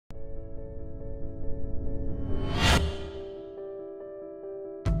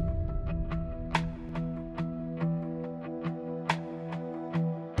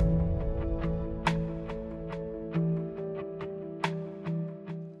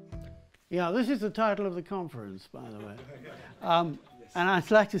Yeah, this is the title of the conference, by the way. And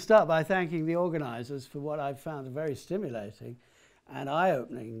I'd like to start by thanking the organizers for what I've found a very stimulating and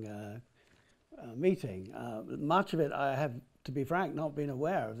eye-opening meeting. Much of it, I have, to be frank, not been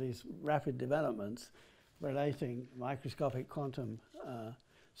aware of these rapid developments relating microscopic quantum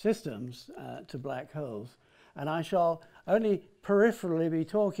systems to black holes. And I shall only peripherally be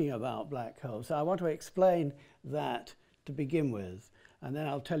talking about black holes. So I want to explain that to begin with, and then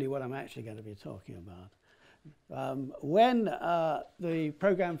I'll tell you what I'm actually going to be talking about. When the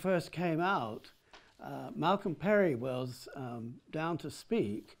program first came out, Malcolm Perry was down to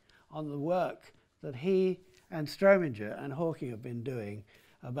speak on the work that he and Strominger and Hawking have been doing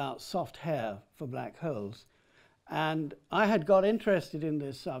about soft hair for black holes. And I had got interested in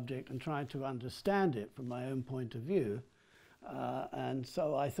this subject and tried to understand it from my own point of view. And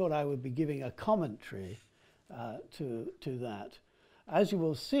so I thought I would be giving a commentary to that. As you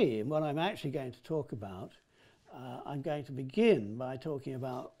will see, in what I'm actually going to talk about, I'm going to begin by talking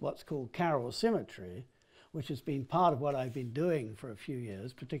about what's called Carroll symmetry, which has been part of what I've been doing for a few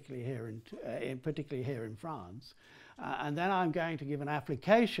years, particularly here in France. And then I'm going to give an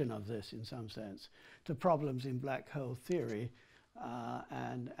application of this, in some sense, to problems in black hole theory.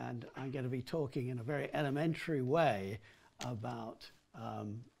 And I'm going to be talking in a very elementary way about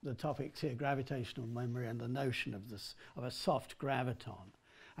the topics here, gravitational memory and the notion of a soft graviton.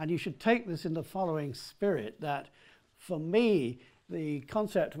 And you should take this in the following spirit, that for me, the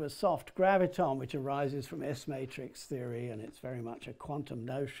concept of a soft graviton, which arises from S-matrix theory, and it's very much a quantum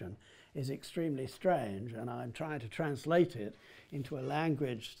notion, is extremely strange, and I'm trying to translate it into a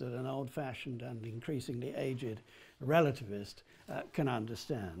language that an old-fashioned and increasingly aged relativist can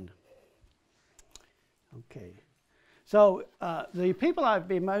understand. Okay. So the people I've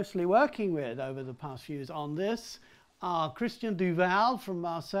been mostly working with over the past few years on this are Christian Duval from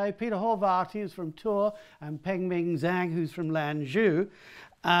Marseille, Peter Horvath, who's from Tours, and Pengming Zhang, who's from Lanzhou.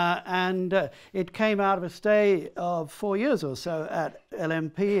 It came out of a stay of 4 years or so at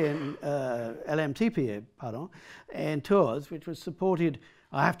LMTP in Tours, which was supported,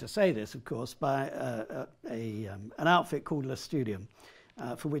 I have to say this, of course, by an outfit called Le Studium,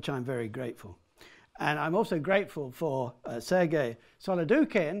 for which I'm very grateful. And I'm also grateful for Sergei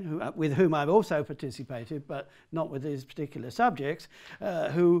Solodukhin, with whom I've also participated, but not with these particular subjects,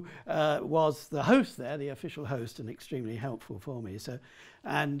 who was the host there, the official host, and extremely helpful for me. So,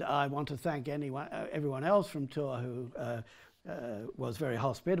 and I want to thank everyone else from Tours who was very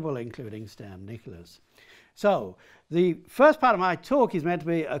hospitable, including Stan Nicholas. So the first part of my talk is meant to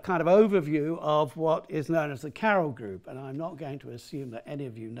be a kind of overview of what is known as the Carroll group, and I'm not going to assume that any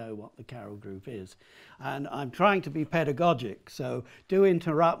of you know what the Carroll group is. And I'm trying to be pedagogic, so do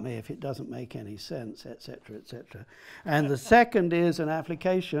interrupt me if it doesn't make any sense, etc., etc. And the second is an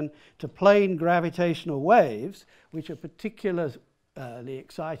application to plane gravitational waves, which are particularly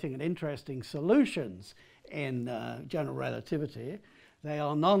exciting and interesting solutions in general relativity. They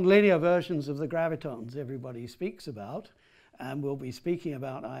are non-linear versions of the gravitons everybody speaks about, and we'll be speaking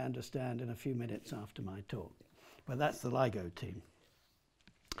about, I understand, in a few minutes after my talk. But that's the LIGO team.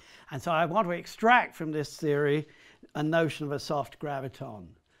 And so I want to extract from this theory a notion of a soft graviton.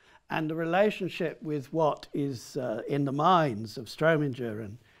 And the relationship with what is in the minds of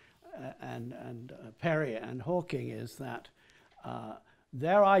Strominger and Perry and Hawking is that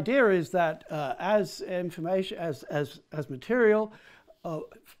their idea is that as information, as material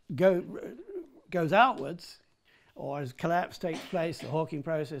goes outwards, or as collapse takes place, the Hawking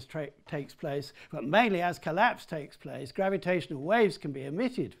process takes place, but mainly as collapse takes place, gravitational waves can be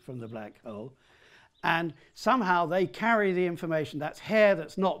emitted from the black hole, and somehow they carry the information, that's hair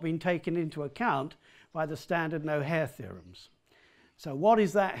that's not been taken into account by the standard no-hair theorems. So what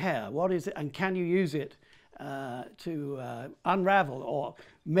is that hair? What is it, and can you use it to unravel or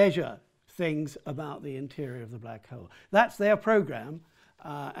measure things about the interior of the black hole? That's their program.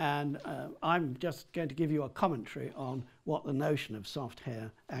 I'm just going to give you a commentary on what the notion of soft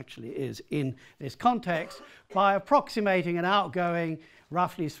hair actually is in this context by approximating an outgoing,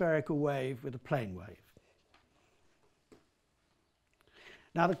 roughly spherical wave with a plane wave.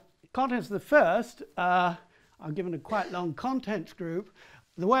 Now, the contents of the first, I'm given a quite long contents group.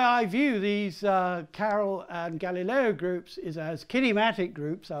 The way I view these Carroll and Galileo groups is as kinematic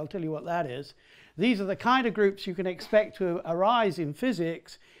groups. I'll tell you what that is. These are the kind of groups you can expect to arise in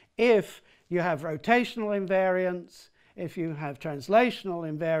physics if you have rotational invariance, if you have translational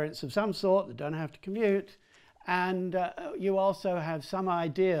invariance of some sort that don't have to commute, and you also have some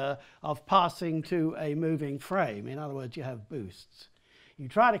idea of passing to a moving frame. In other words, you have boosts. You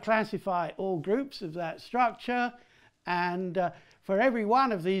try to classify all groups of that structure, and for every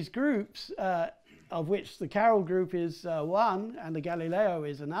one of these groups, of which the Carroll group is one and the Galileo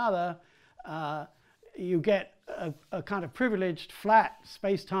is another, you get a kind of privileged flat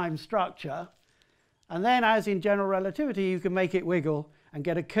space-time structure. And then, as in general relativity, you can make it wiggle and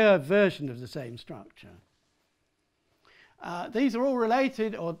get a curved version of the same structure. These are all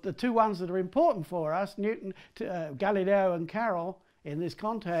related, or the two ones that are important for us, Galileo and Carroll, in this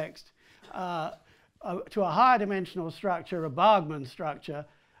context, to a higher dimensional structure, a Bargmann structure.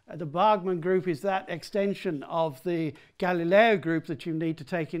 The Bargmann group is that extension of the Galileo group that you need to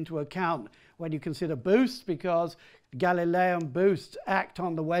take into account when you consider boosts, because Galilean boosts act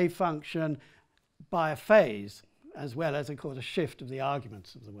on the wave function by a phase, as well as, of course, a shift of the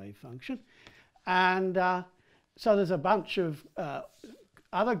arguments of the wave function. And so there's a bunch of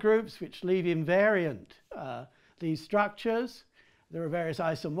other groups which leave invariant these structures. There are various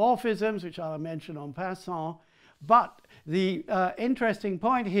isomorphisms, which I'll mention en passant. But the interesting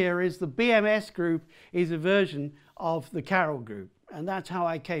point here is the BMS group is a version of the Carroll group, and that's how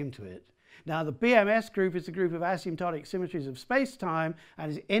I came to it. Now, the BMS group is a group of asymptotic symmetries of space-time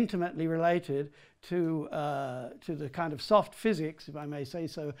and is intimately related to the kind of soft physics, if I may say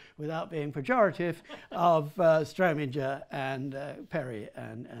so without being pejorative, of Strominger and Perry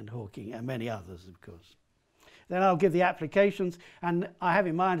and Hawking and many others, of course. Then I'll give the applications, and I have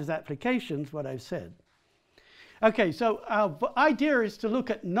in mind as applications what I've said. Okay, so our idea is to look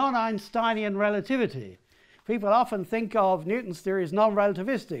at non-Einsteinian relativity. People often think of Newton's theory as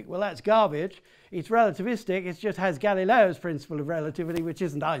non-relativistic. Well, that's garbage. It's relativistic. It just has Galileo's principle of relativity, which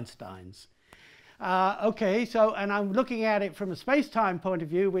isn't Einstein's. Okay, so, and I'm looking at it from a space-time point of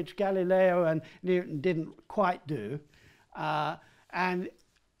view, which Galileo and Newton didn't quite do. And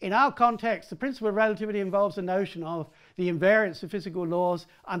in our context, the principle of relativity involves the notion of the invariance of physical laws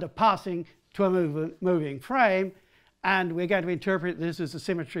under passing to a moving frame, and we're going to interpret this as a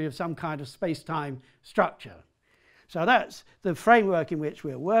symmetry of some kind of space-time structure. So that's the framework in which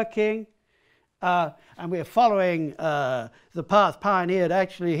we're working, and we're following the path pioneered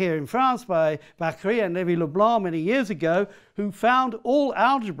actually here in France by Bacry and Lévy-Leblanc many years ago, who found all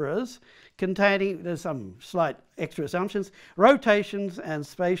algebras containing, there's some slight extra assumptions, rotations and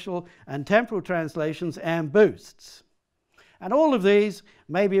spatial and temporal translations and boosts. And all of these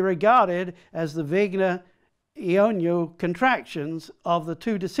may be regarded as the Wigner-Ioannou contractions of the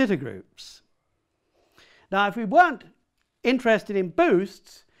two de Sitter groups. Now, if we weren't interested in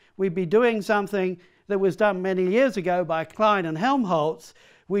boosts, we'd be doing something that was done many years ago by Klein and Helmholtz.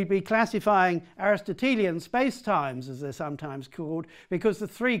 We'd be classifying Aristotelian spacetimes, as they're sometimes called, because the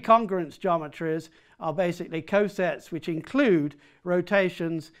three congruence geometries are basically cosets which include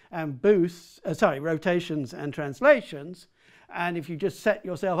rotations and boosts, rotations and translations. And if you just set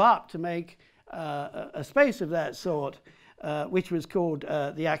yourself up to make a space of that sort, which was called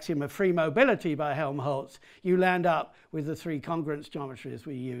the axiom of free mobility by Helmholtz, you land up with the three congruence geometries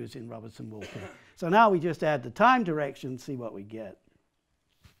we use in Robertson-Walker. So now we just add the time direction and see what we get.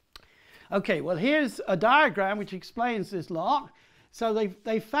 Okay, well, here's a diagram which explains this lot. So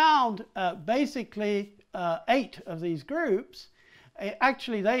they found basically 8 of these groups.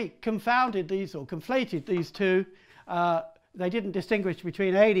 Actually, they confounded these or conflated these two. They didn't distinguish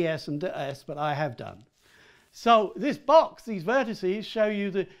between ADS and DS, but I have done. So this box, these vertices, show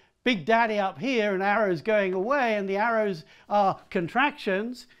you the big daddy up here and arrows going away, and the arrows are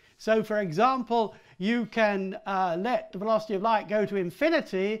contractions. So, for example, you can let the velocity of light go to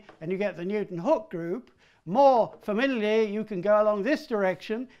infinity, and you get the Newton-Hooke group. More familiarly, you can go along this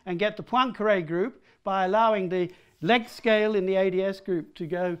direction and get the Poincaré group by allowing the length scale in the ADS group to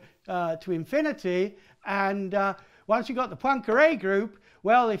go to infinity. And once you've got the Poincaré group,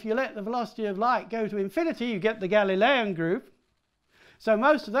 well, if you let the velocity of light go to infinity, you get the Galilean group. So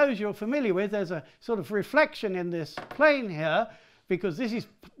most of those you're familiar with. There's a sort of reflection in this plane here, because this is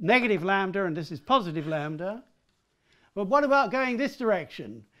negative lambda and this is positive lambda. But what about going this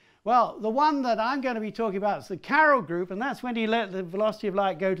direction? Well, the one that I'm going to be talking about is the Carroll group, and that's when you let the velocity of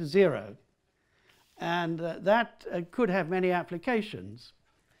light go to 0. And that could have many applications.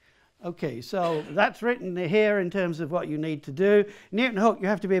 Okay, so that's written here in terms of what you need to do. Newton-Hooke, you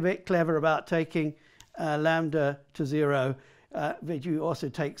have to be a bit clever about taking lambda to 0, but you also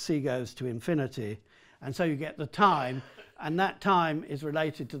take c goes to infinity. And so you get the time, and that time is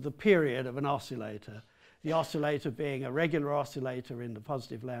related to the period of an oscillator. The oscillator being a regular oscillator in the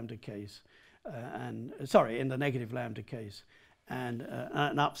positive lambda case, in the negative lambda case, and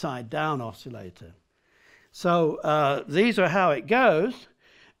an upside down oscillator. So these are how it goes.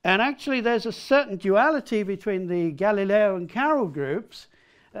 And actually, there's a certain duality between the Galileo and Carroll groups.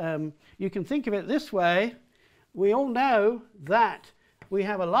 You can think of it this way. we all know that we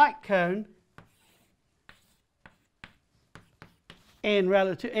have a light cone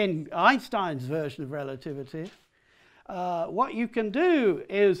in Einstein's version of relativity. What you can do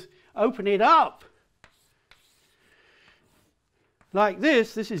is open it up like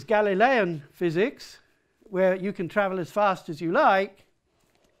this. This is Galilean physics, where you can travel as fast as you like,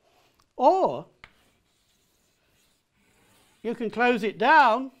 or you can close it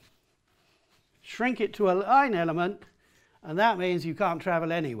down, shrink it to a line element, and that means you can't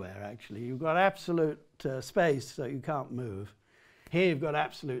travel anywhere, actually. You've got absolute space, so you can't move. Here you've got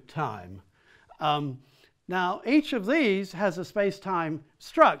absolute time. Now, each of these has a space-time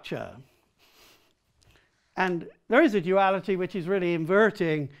structure. And there is a duality which is really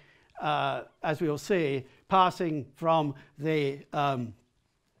inverting, as we'll see, passing from the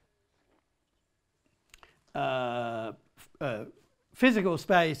physical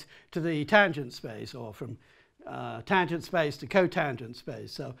space to the tangent space, or from tangent space to cotangent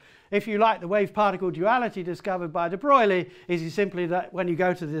space. So if you like the wave-particle duality discovered by de Broglie, is simply that when you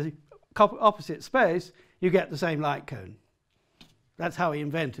go to the opposite space, you get the same light cone. That's how he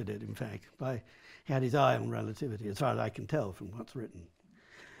invented it, in fact. He had his eye on relativity, as far as I can tell from what's written.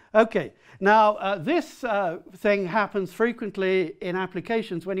 Okay, now this thing happens frequently in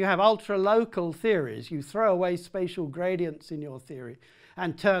applications when you have ultra-local theories. You throw away spatial gradients in your theory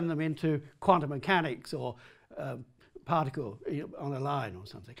and turn them into quantum mechanics or particle on a line or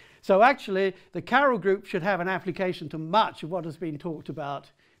something. So actually, the Carroll group should have an application to much of what has been talked about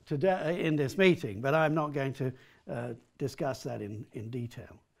today in this meeting, but I'm not going to discuss that in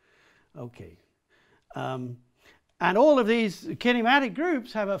detail. Okay. And all of these kinematic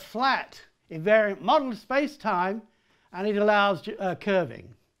groups have a flat invariant model of space-time, and it allows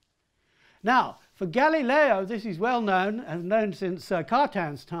curving. Now, for Galileo, this is well known, and known since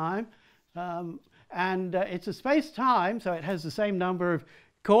Cartan's time, and it's a space-time, so it has the same number of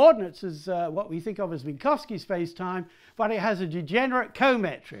coordinates as what we think of as Minkowski space-time, but it has a degenerate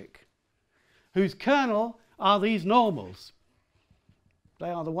cometric, whose kernel are these normals. They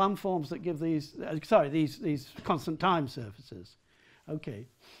are the one forms that give these, these constant time surfaces. Okay.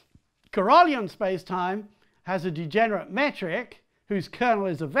 Carrollian space-time has a degenerate metric whose kernel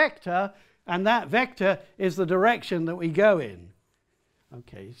is a vector, and that vector is the direction that we go in.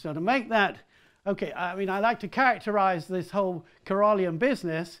 Okay, so to make that, okay, I mean, I like to characterize this whole Carrollian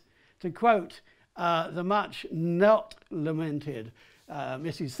business to quote the much not lamented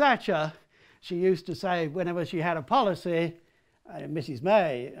Mrs. Thatcher. She used to say whenever she had a policy, Mrs.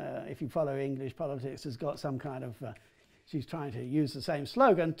 May, if you follow English politics, has got some kind of, she's trying to use the same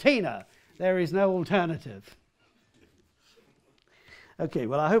slogan, Tina, there is no alternative. Okay,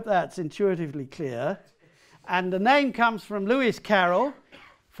 well, I hope that's intuitively clear. And the name comes from Lewis Carroll,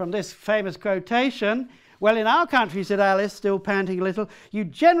 from this famous quotation. Well, in our country, said Alice, still panting a little, you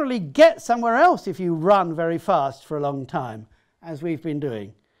generally get somewhere else if you run very fast for a long time, as we've been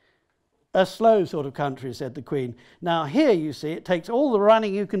doing. A slow sort of country, said the Queen. Now here, you see, it takes all the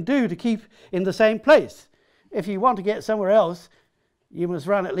running you can do to keep in the same place. If you want to get somewhere else, you must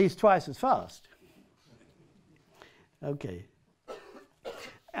run at least twice as fast. Okay.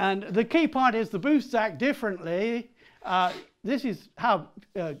 And the key point is the boosts act differently. This is how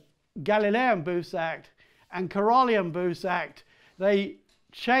Galilean boosts act and Carrollian boosts act. They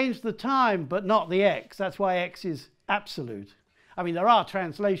change the time, but not the x. That's why x is absolute. I mean, there are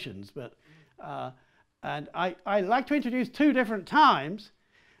translations, but and I like to introduce two different times.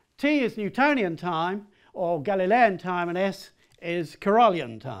 T is Newtonian time, or Galilean time, and S is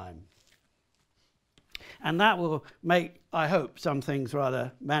Carrollian time. And that will make, I hope, some things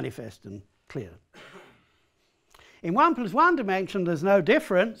rather manifest and clear. In 1+1 dimension, there's no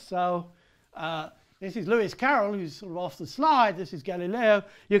difference. So this is Lewis Carroll, who's sort of off the slide. This is Galileo.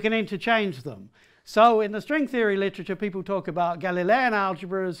 You can interchange them. So in the string theory literature, people talk about Galilean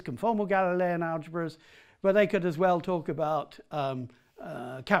algebras, conformal Galilean algebras, but they could as well talk about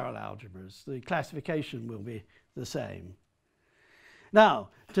Carroll algebras. The classification will be the same. Now,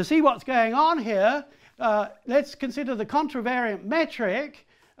 to see what's going on here, let's consider the contravariant metric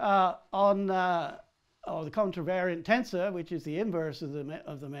or the contravariant tensor, which is the inverse of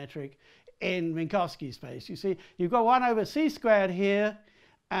the metric in Minkowski space. You see, you've got 1 over c squared here,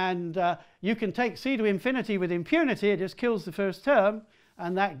 and you can take c to infinity with impunity. It just kills the first term,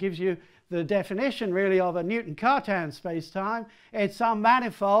 and that gives you the definition, really, of a Newton-Cartan space-time. It's some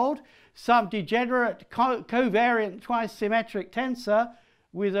manifold, some degenerate covariant twice symmetric tensor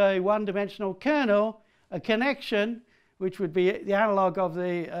with a one-dimensional kernel, a connection, which would be the analog of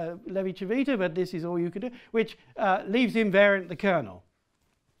the Levi-Civita, but this is all you can do, which leaves invariant the kernel.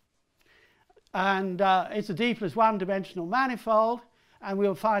 And it's a d plus one-dimensional manifold, and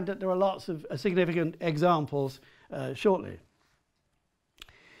we'll find that there are lots of significant examples shortly.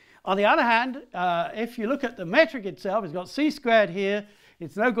 On the other hand, if you look at the metric itself, it's got c squared here.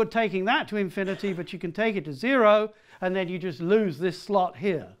 It's no good taking that to infinity, but you can take it to 0, and then you just lose this slot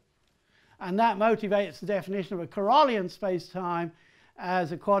here. And that motivates the definition of a Carrollian space-time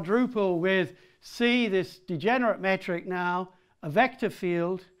as a quadruple with C, this degenerate metric now, a vector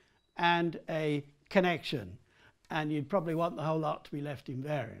field, and a connection. And you'd probably want the whole lot to be left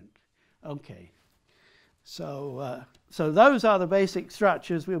invariant. Okay. So those are the basic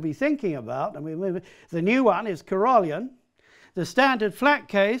structures we'll be thinking about. And the new one is Carrollian. The standard flat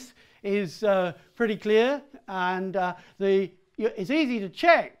case is pretty clear, and it's easy to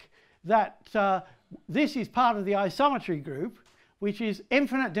check that this is part of the isometry group, which is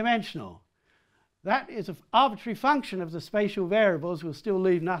infinite dimensional. That is an arbitrary function of the spatial variables. Will still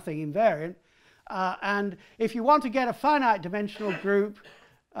leave nothing invariant. And if you want to get a finite dimensional group,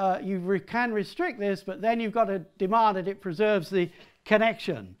 you can restrict this, but then you've got to demand that it preserves the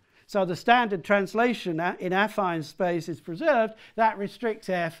connection. So the standard translation in affine space is preserved. That restricts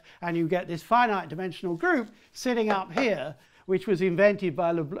F, and you get this finite dimensional group sitting up here, which was invented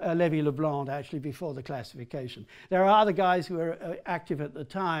by Lévy-Leblanc actually before the classification. There are other guys who were active at the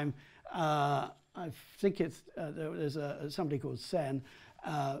time. I think it's there's somebody called Sen,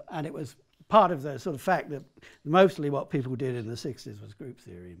 and it was part of the sort of fact that mostly what people did in the 60s was group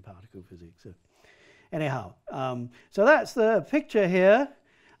theory and particle physics. So anyhow, so that's the picture here.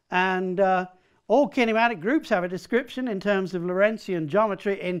 And all kinematic groups have a description in terms of Lorentzian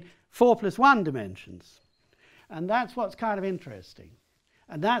geometry in 4+1 dimensions. And that's what's kind of interesting.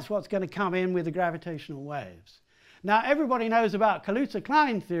 And that's what's going to come in with the gravitational waves. Now, everybody knows about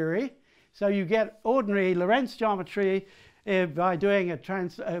Kaluza-Klein theory. So you get ordinary Lorentz geometry by doing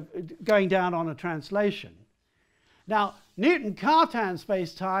going down on a translation. Now, Newton-Cartan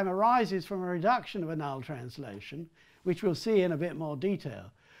space-time arises from a reduction of a null translation, which we'll see in a bit more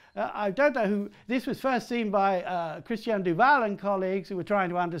detail. I don't know who, this was first seen by Christian Duval and colleagues who were trying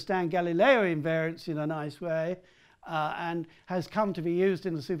to understand Galileo invariance in a nice way, and has come to be used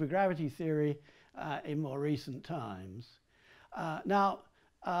in the supergravity theory in more recent times. Now,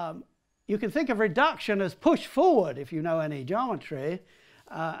 you can think of reduction as push forward if you know any geometry,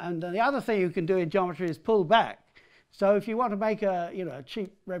 and the other thing you can do in geometry is pull back. So if you want to make a a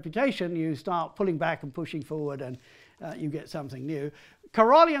cheap reputation, you start pulling back and pushing forward, and you get something new.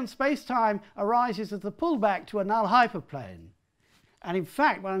 Carrollian space-time arises as the pullback to a null hyperplane. And in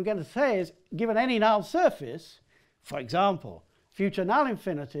fact, what I'm going to say is, given any null surface, for example, future null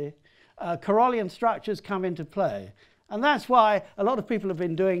infinity, Carrollian structures come into play. And that's why a lot of people have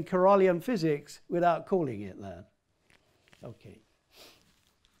been doing Carrollian physics without calling it that. Okay.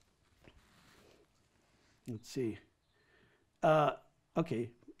 Let's see. Okay.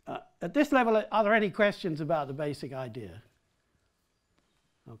 At this level, are there any questions about the basic idea?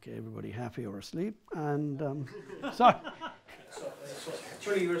 Okay, everybody happy or asleep? And sorry. So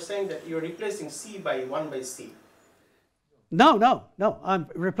actually, you were saying that you're replacing C by 1 by C. No. I'm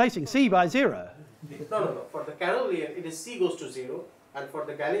replacing C by 0. No. For the Carrollian, it is C goes to 0, and for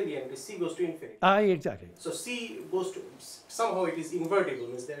the Galilean, it is C goes to infinity. Exactly. So C goes to, somehow it is invertible.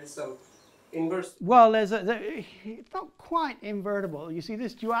 Means there is some inverse. Well, it's not quite invertible. You see,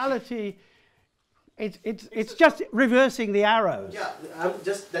 this duality. It's just reversing the arrows. Yeah,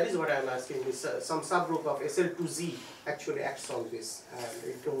 that is what I'm asking. Is some subgroup of SL2Z actually acts on this, and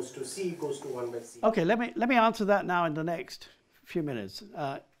it goes to C, goes to 1 by C. Okay, let me answer that now in the next few minutes.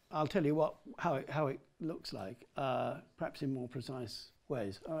 I'll tell you how it looks like, perhaps in more precise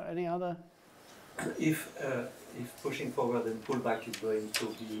ways. Any other? If pushing forward and pull back is going to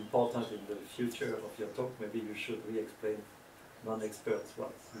be important in the future of your talk, maybe you should re-explain non-experts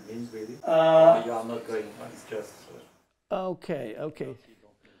what it means really. You are not going, it's just... Okay.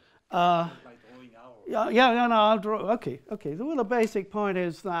 I'll draw, okay. Well, the basic point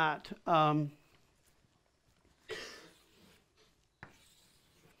is that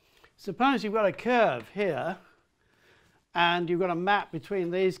suppose you've got a curve here, and you've got a map between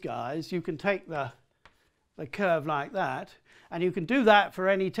these guys. You can take the curve like that, and you can do that for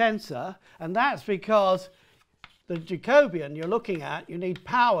any tensor, and that's because the Jacobian you're looking at, you need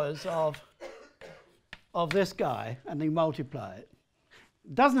powers of this guy, and you multiply it.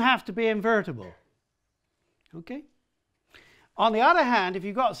 It doesn't have to be invertible. Okay? On the other hand, if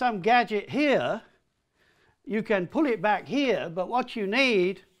you've got some gadget here, you can pull it back here, but what you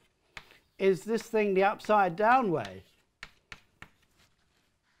need is this thing the upside down way.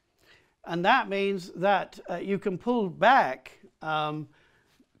 And that means that you can pull back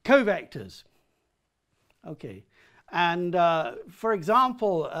covectors. Okay. And for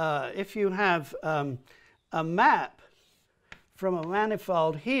example, if you have a map from a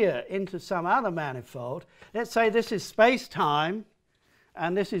manifold here into some other manifold, let's say this is space-time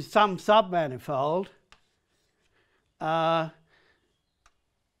and this is some submanifold,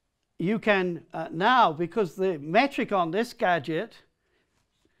 you can now, because the metric on this gadget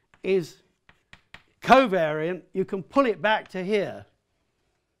is covariant, you can pull it back to here.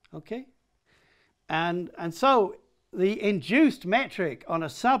 Okay? And so the induced metric on a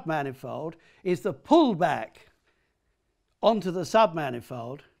submanifold is the pullback onto the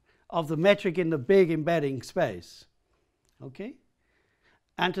submanifold of the metric in the big embedding space. Okay?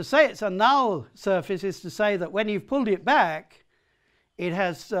 And to say it's a null surface is to say that when you've pulled it back, it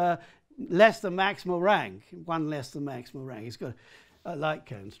has less than maximal rank, one less than maximal rank. It's got a light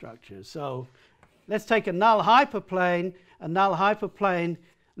cone structure. So let's take a null hyperplane. A null hyperplane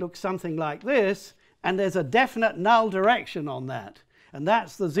looks something like this, and there's a definite null direction on that. And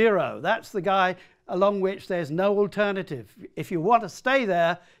that's the zero. That's the guy along which there's no alternative. If you want to stay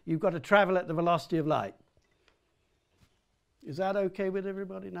there, you've got to travel at the velocity of light. Is that okay with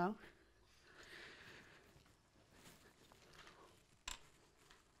everybody now?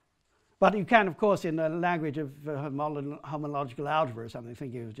 But you can, of course, in the language of homological algebra or something,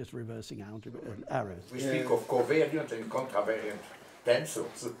 think of just reversing algebra arrows. We speak of covariant and contravariant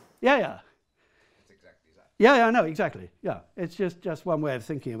tensors. Yeah, yeah. It's exactly that. Yeah, I know, exactly. Yeah, it's just one way of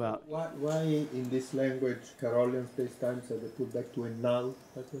thinking about. Why in this language Carrollian spacetimes are they put back to a null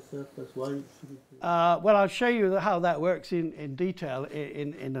type of surface? Why should it be? Well, I'll show you how that works in detail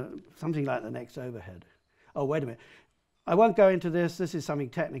in something like the next overhead. Oh, wait a minute. I won't go into this. This is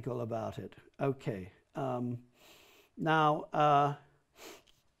something technical about it. Okay. Now,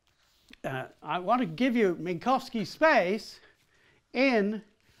 I want to give you Minkowski space in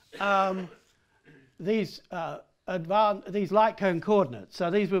these light cone coordinates. So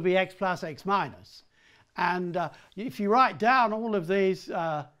these will be x plus x minus. And if you write down all of these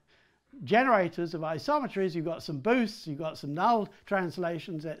generators of isometries, you've got some boosts, you've got some null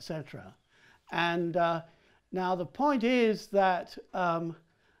translations, etc. And now the point is that the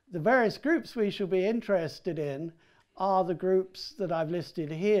various groups we should be interested in are the groups that I've listed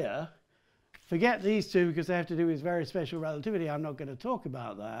here. Forget these two because they have to do with very special relativity. I'm not going to talk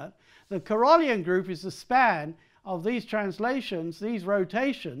about that. The Carrollian group is the span of these translations, these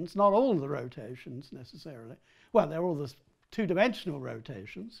rotations, not all the rotations necessarily. Well, they're all the two-dimensional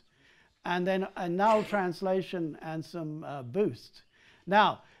rotations. And then a null translation and some boost.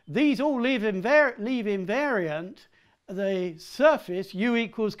 Now, these all leave invariant the surface u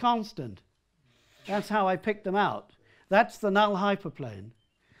equals constant. That's how I picked them out. That's the null hyperplane.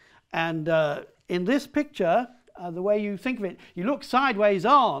 And in this picture, the way you think of it, you look sideways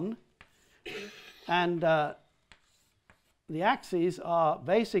on, and the axes are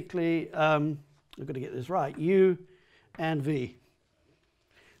basically, I've got to get this right, u and v.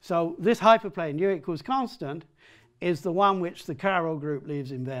 So this hyperplane, u equals constant, is the one which the Carroll group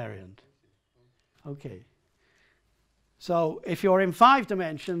leaves invariant. Okay. So if you're in 5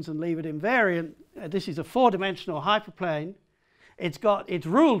 dimensions and leave it invariant, this is a 4-dimensional hyperplane. It's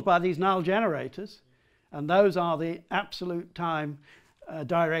ruled by these null generators, and those are the absolute time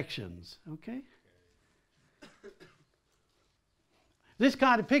directions. Okay. This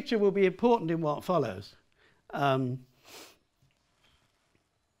kind of picture will be important in what follows. Okay,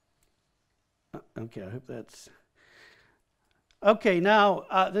 I hope that's... Okay, now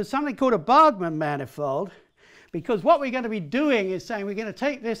there's something called a Bargmann manifold, because what we're going to be doing is saying we're going to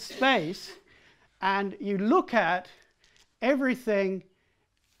take this space and you look at everything.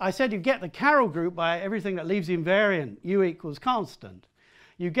 I said you get the Carroll group by everything that leaves invariant, u equals constant.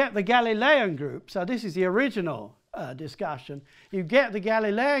 You get the Galilean group, so this is the original discussion. You get the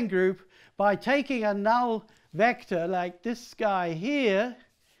Galilean group by taking a null vector like this guy here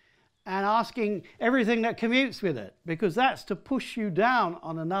and asking everything that commutes with it, because that's to push you down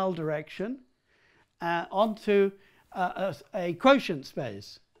on a null direction onto a quotient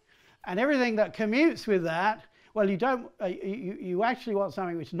space. And everything that commutes with that, well, you actually want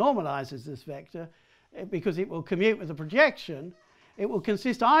something which normalizes this vector, because it will commute with the projection. It will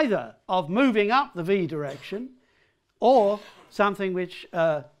consist either of moving up the v direction or something which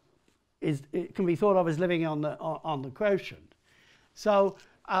it can be thought of as living on the quotient. So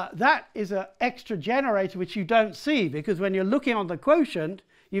that is an extra generator which you don't see, because when you're looking on the quotient,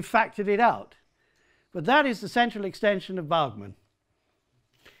 you've factored it out. But that is the central extension of Bargmann.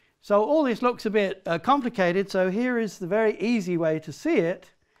 So all this looks a bit complicated, so here is the very easy way to see it.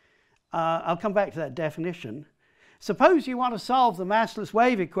 I'll come back to that definition. suppose you want to solve the massless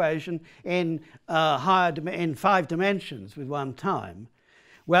wave equation in, in 5 dimensions with one time.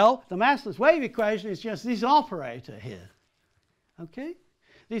 Well, the massless wave equation is just this operator here. Okay?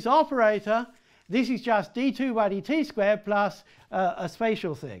 This operator, this is just d2 by dt squared plus a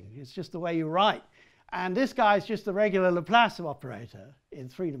spatial thing. It's just the way you write. And this guy is just the regular Laplace operator in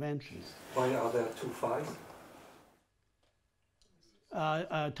 3 dimensions. Why are there 2 phi's?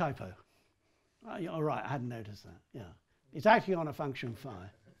 Typo. All right, I hadn't noticed that. Yeah. It's actually on a function phi.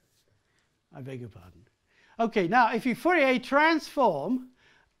 I beg your pardon. Okay, now if you Fourier transform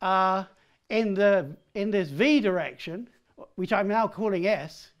in this v direction, which I'm now calling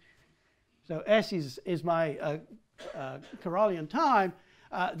S, so S is my Carrollian time,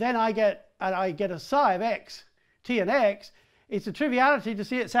 then I get a psi of x, t and x. It's a triviality to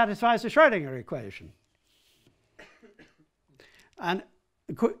see it satisfies the Schrödinger equation. And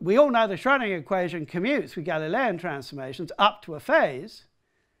we all know the Schrödinger equation commutes with Galilean transformations up to a phase.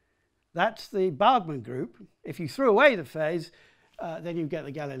 That's the Bargmann group. If you threw away the phase, then you get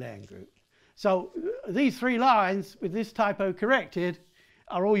the Galilean group. So these 3 lines with this typo corrected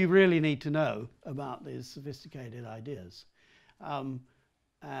are all you really need to know about these sophisticated ideas.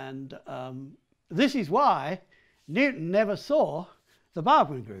 This is why Newton never saw the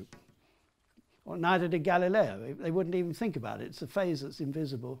Bargmann group, or neither did Galileo. They wouldn't even think about it. It's a phase that's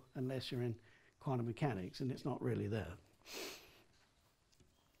invisible unless you're in quantum mechanics, and it's not really there.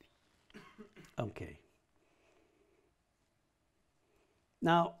 Okay.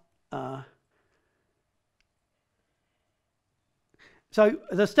 Now, so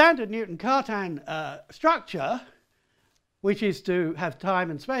the standard Newton-Cartan structure, which is to have time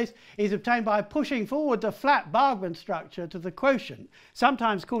and space, is obtained by pushing forward the flat Bargmann structure to the quotient,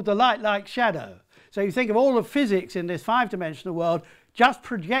 sometimes called the light-like shadow. So you think of all of physics in this 5-dimensional world just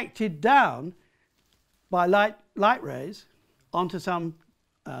projected down by light rays onto some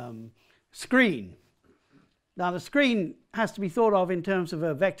screen. Now the screen has to be thought of in terms of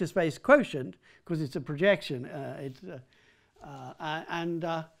a vector space quotient because it's a projection.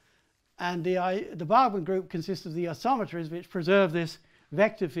 And the Bargmann group consists of the isometries which preserve this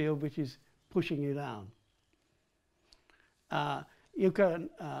vector field which is pushing you down. You can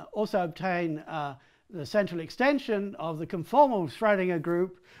also obtain the central extension of the conformal Schrödinger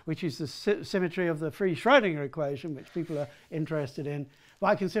group, which is the symmetry of the free Schrödinger equation, which people are interested in,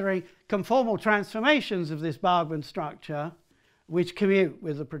 by considering conformal transformations of this Bargmann structure which commute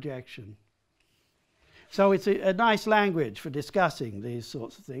with the projection. So it's a nice language for discussing these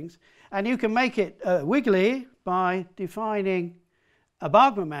sorts of things. And you can make it wiggly by defining a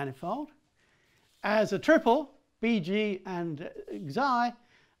Bargmann manifold as a triple, BG and Xi.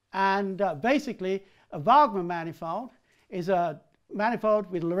 And basically, a Bargmann manifold is a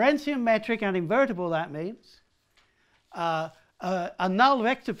manifold with Lorentzian metric and invertible, that means, a null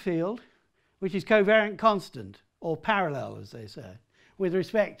vector field, which is covariant constant, or parallel, as they say, with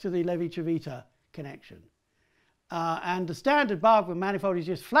respect to the Levi-Civita connection. And the standard Bargmann manifold is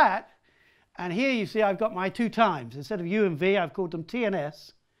just flat. And here you see I've got my 2 times. Instead of U and V, I've called them T and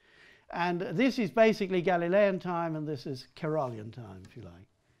S. And this is basically Galilean time, and this is Carrollian time, if you like.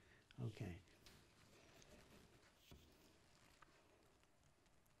 Okay.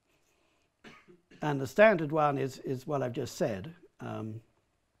 And the standard one is what I've just said.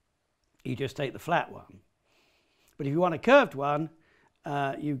 You just take the flat one. But if you want a curved one,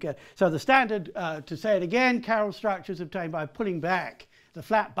 you get, so the standard, to say it again, Carroll structure is obtained by pulling back the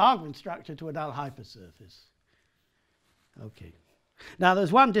flat Bargmann structure to a null hypersurface. Okay. Now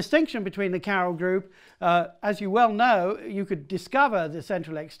there's one distinction between the Carroll group. As you well know, you could discover the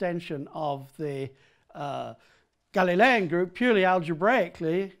central extension of the Galilean group purely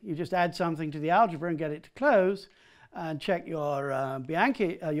algebraically. You just add something to the algebra and get it to close, and check your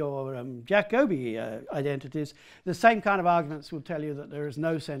Bianchi, your Jacobi identities. The same kind of arguments will tell you that there is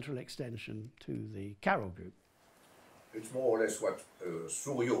no central extension to the Carroll group. It's more or less what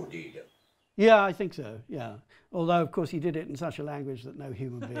Souriau did. Yeah, I think so, yeah. Although, of course, he did it in such a language that no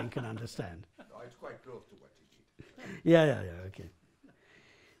human being can understand. No, it's quite close to what he did. Yeah, okay.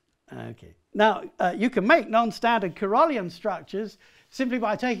 Okay. Now, you can make non-standard Carrollian structures simply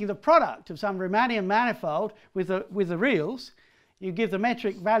by taking the product of some Riemannian manifold with the reals. You give the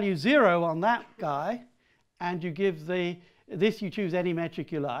metric value 0 on that guy, and you give this, you choose any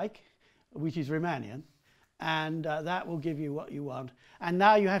metric you like, which is Riemannian, and that will give you what you want. And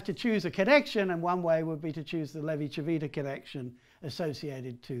now you have to choose a connection, and one way would be to choose the Levi-Civita connection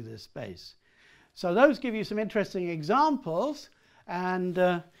associated to this space. So those give you some interesting examples,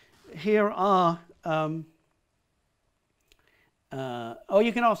 and here are, or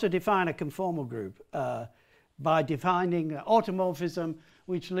you can also define a conformal group by defining an automorphism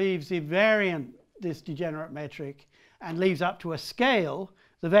which leaves invariant this degenerate metric and leaves up to a scale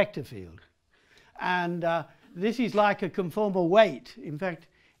the vector field. And this is like a conformal weight. In fact,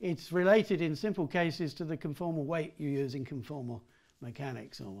 it's related in simple cases to the conformal weight you use in conformal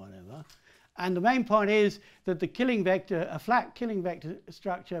mechanics or whatever. And the main point is that the killing vector, a flat killing vector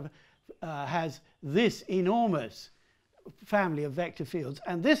structure has this enormous family of vector fields.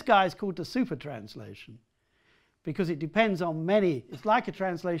 And this guy is called the super translation because it depends on many, it's like a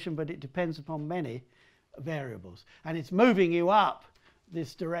translation, but it depends upon many variables. And it's moving you up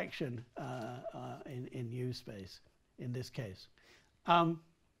this direction in U space in this case.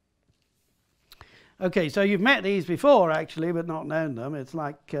 Okay, so you've met these before actually, but not known them. It's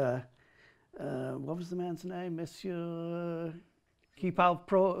like, what was the man's name? Monsieur qui parle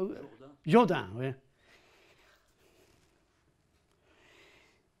pro Jourdain.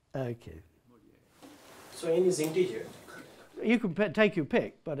 Yeah. Okay. So n is integer. You can take your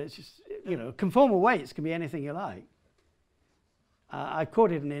pick, but it's just, you know, conformal weights can be anything you like. I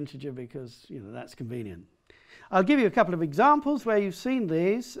called it an integer because, you know, that's convenient. I'll give you a couple of examples where you've seen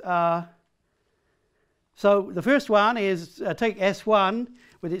these. So the first one is take S1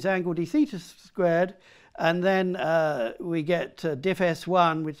 with its angle d theta squared, and then we get diff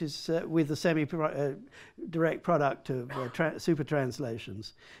S1, which is with the semi-direct product of super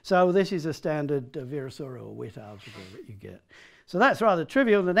translations. So this is a standard Virasoro or Witt algebra that you get. So that's rather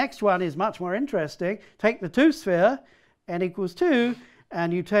trivial. The next one is much more interesting. Take the two-sphere, n equals 2,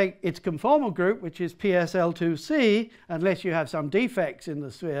 and you take its conformal group, which is PSL2C, unless you have some defects in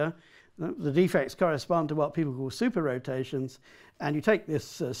the sphere. The defects correspond to what people call super rotations, and you take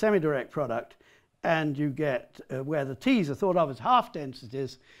this semi-direct product and you get where the T's are thought of as half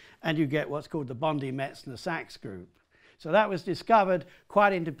densities, and you get what's called the Bondi-Metzner-Sachs group. So that was discovered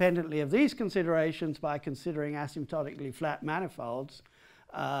quite independently of these considerations by considering asymptotically flat manifolds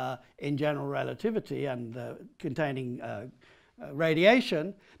in general relativity and containing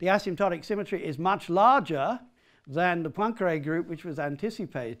radiation. The asymptotic symmetry is much larger than the Poincaré group, which was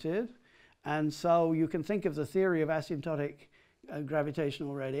anticipated. And so you can think of the theory of asymptotic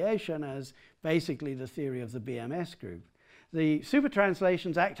gravitational radiation as basically the theory of the BMS group. The super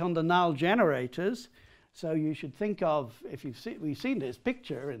translations act on the null generators. So you should think of, if we've seen this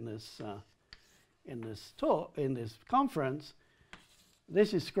picture in this talk, in this conference.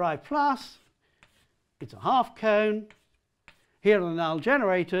 This is Scri plus. It's a half cone. Here are the null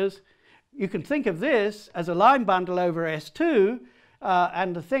generators. You can think of this as a line bundle over S2.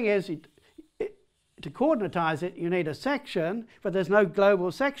 And the thing is, to coordinatize it, you need a section, but there's no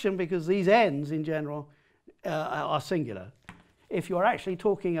global section because these ends in general are singular. If you're actually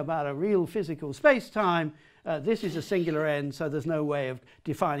talking about a real physical space-time, this is a singular end, so there's no way of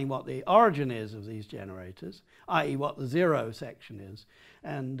defining what the origin is of these generators, i.e. what the zero section is.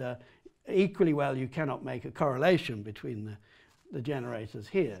 And equally well, you cannot make a correlation between the generators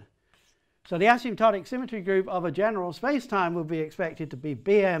here. So the asymptotic symmetry group of a general space-time will be expected to be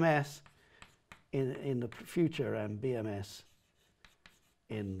BMS in the future and BMS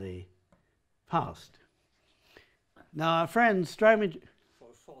in the past. Now our friend Strominger...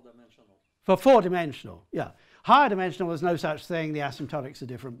 For four-dimensional. For four-dimensional, yeah. Higher dimensional, there's no such thing. The asymptotics are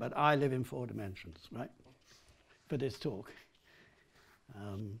different, but I live in 4 dimensions, right? For this talk.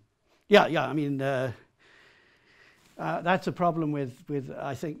 Yeah, I mean... that's a problem with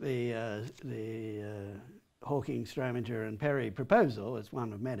I think the Hawking, Strominger, and Perry proposal. It's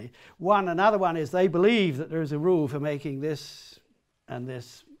one of many. Another one is they believe that there is a rule for making this and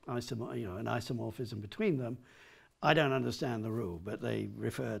this an isomorphism between them. I don't understand the rule, but they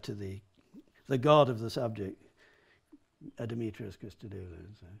refer to the god of the subject, Demetrius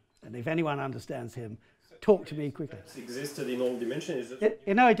Christodoulou. So. And if anyone understands him, talk to me quickly. It's existed in all dimensions.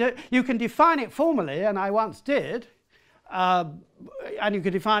 You can define it formally, and I once did. And you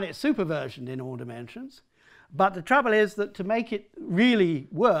can define it superversion in all dimensions. But the trouble is that to make it really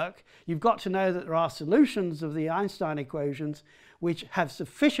work, you've got to know that there are solutions of the Einstein equations which have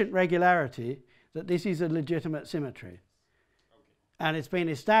sufficient regularity that this is a legitimate symmetry. Okay. And it's been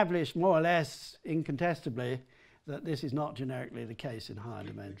established more or less incontestably that this is not generically the case in higher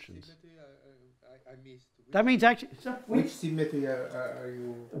dimensions. I missed. That means actually... Which symmetry are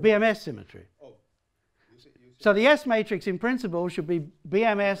you... BMS symmetry. Oh. So the S matrix in principle should be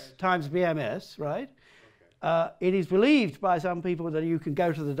BMS times BMS, right? Okay. It is believed by some people that you can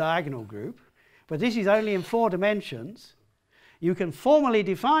go to the diagonal group, but this is only in 4 dimensions. You can formally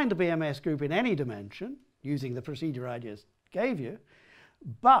define the BMS group in any dimension using the procedure I just gave you,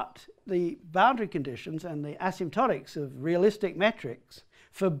 but the boundary conditions and the asymptotics of realistic metrics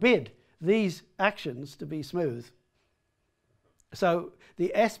forbid these actions to be smooth. So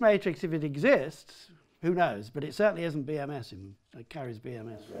the S matrix, if it exists, who knows? But it certainly isn't BMS. It carries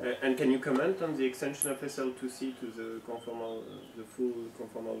BMS. And can you comment on the extension of SL2C to the conformal, the full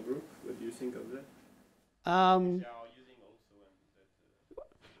conformal group? What do you think of that?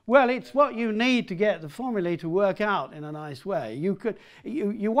 Well, it's what you need to get the formulae to work out in a nice way.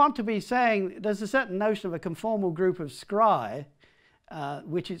 You want to be saying there's a certain notion of a conformal group of scry,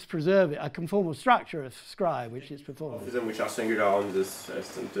 which it's preserving, a conformal structure of scry, which is performing. Of them which are singular on this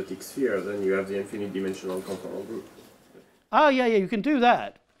asymptotic sphere, then you have the infinite dimensional conformal group. Oh, yeah, you can do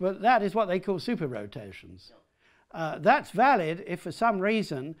that, but that is what they call super rotations. That's valid if for some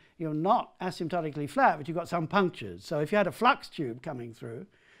reason you're not asymptotically flat, but you've got some punctures. So if you had a flux tube coming through,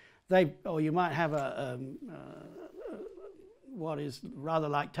 or you might have what is rather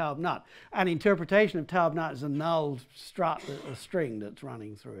like Taub-Nut. An interpretation of Taub-Nut is a null strut, a string that's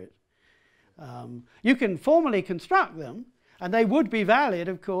running through it. You can formally construct them, and they would be valid,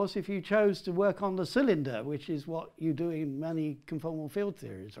 of course, if you chose to work on the cylinder, which is what you do in many conformal field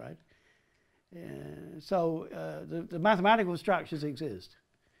theories, right? So the mathematical structures exist.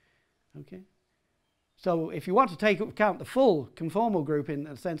 Okay. So if you want to take into account the full conformal group in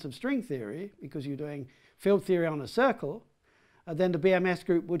the sense of string theory, because you're doing field theory on a circle, then the BMS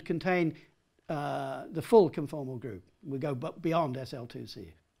group would contain the full conformal group. We go beyond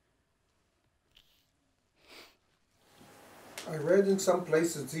SL2C. I read in some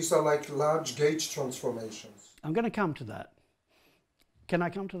places these are like large gauge transformations. I'm going to come to that. Can I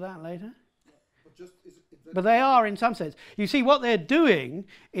come to that later? But they are in some sense. You see, what they're doing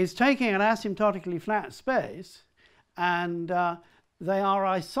is taking an asymptotically flat space, and they are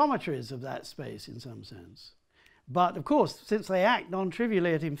isometries of that space in some sense. But of course, since they act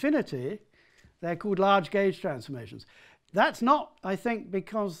non-trivially at infinity, they're called large gauge transformations. That's not, I think,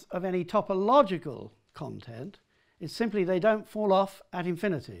 because of any topological content. It's simply they don't fall off at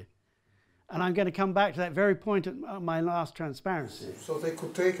infinity. And I'm going to come back to that very point at my last transparency. So they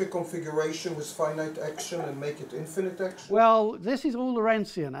could take a configuration with finite action and make it infinite action? Well, this is all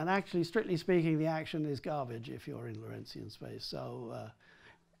Lorentzian, and actually, strictly speaking, the action is garbage if you're in Lorentzian space. So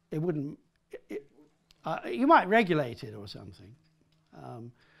it wouldn't... you might regulate it or something.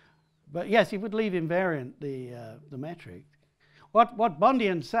 But yes, it would leave invariant the metric. What Bondi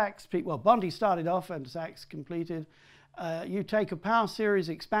and Sachs... Well, Bondi started off and Sachs completed. You take a power series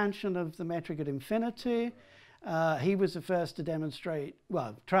expansion of the metric at infinity. He was the first to demonstrate,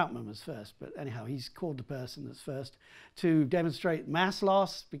 well, Troutman was first, but anyhow, he's called the person that's first to demonstrate mass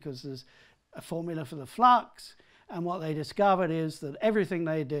loss because there's a formula for the flux. And what they discovered is that everything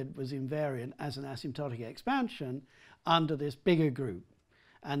they did was invariant as an asymptotic expansion under this bigger group.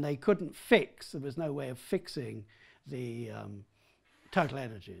 And they couldn't fix, there was no way of fixing the total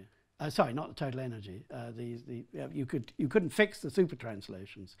energy. Sorry, not the total energy. You couldn't fix the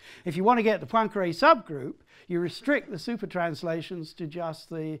supertranslations. If you want to get the Poincare subgroup, you restrict the supertranslations to just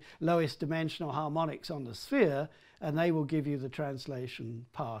the lowest dimensional harmonics on the sphere, and they will give you the translation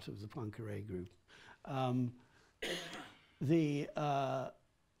part of the Poincare group.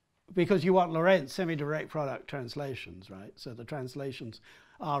 Because you want Lorentz semi-direct product translations, right? So the translations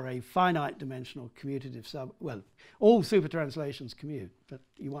are a finite dimensional commutative well, all super translations commute, but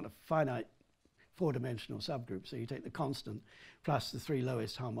you want a finite four-dimensional subgroup, so you take the constant plus the three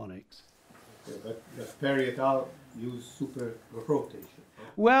lowest harmonics. Okay, but Perry et al. Use super rotation.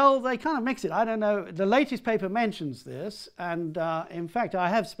 Well, they kind of mix it. I don't know. The latest paper mentions this, and in fact, I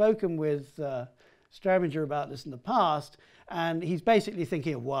have spoken with Strominger about this in the past, and he's basically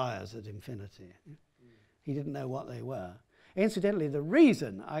thinking of wires at infinity. He didn't know what they were. Incidentally, the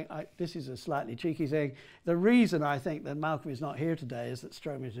reason, this is a slightly cheeky thing, the reason I think that Malcolm is not here today is that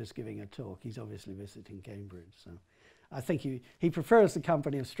Strominger is giving a talk. He's obviously visiting Cambridge, so I think he prefers the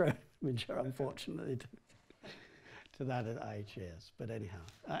company of Strominger, unfortunately, to that at IHES. But anyhow,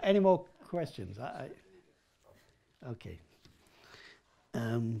 any more questions? Okay.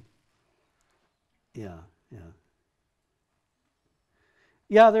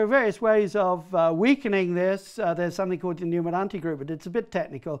 Yeah, there are various ways of weakening this. There's something called the Newman-Anti group, but it's a bit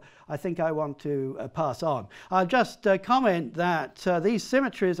technical. I think I want to pass on. I'll just comment that these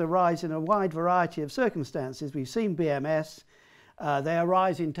symmetries arise in a wide variety of circumstances. We've seen BMS. They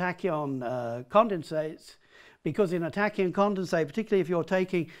arise in tachyon condensates, because in a tachyon condensate, particularly if you're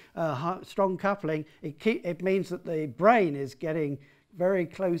taking strong coupling, it means that the brain is getting very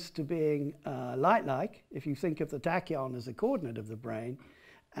close to being light-like, if you think of the tachyon as a coordinate of the brain.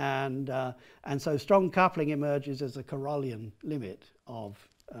 And so strong coupling emerges as a Carrollian limit of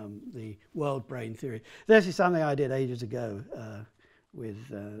the world brain theory. This is something I did ages ago with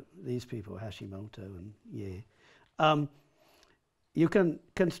these people, Hashimoto and Ye. You can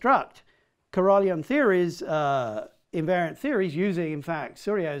construct Carrollian theories, invariant theories, using, in fact,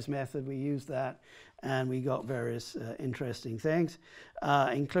 Surio's method. We used that, and we got various interesting things,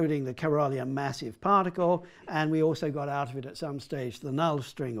 including the Carrollian massive particle, and we also got out of it at some stage the null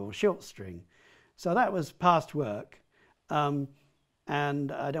string or Schultz string. So that was past work, and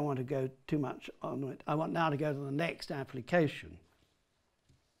I don't want to go too much on it. I want now to go to the next application.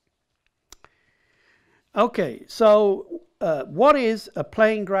 Okay, so what is a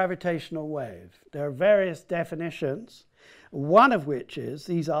plane gravitational wave? There are various definitions, one of which is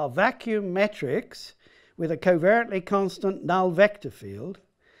these are vacuum metrics with a covariantly constant null vector field,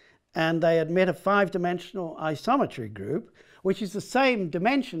 and they admit a 5-dimensional isometry group, which is the same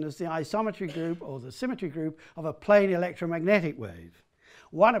dimension as the isometry group or the symmetry group of a plane electromagnetic wave.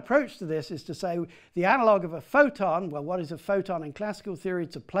 One approach to this is to say the analog of a photon, well, what is a photon in classical theory?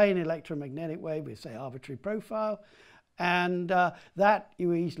 It's a plane electromagnetic wave with, say, arbitrary profile. And that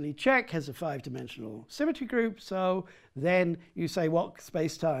you easily check has a 5-dimensional symmetry group. So then you say what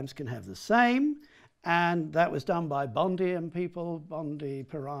space-times can have the same. And that was done by Bondi and people, Bondi,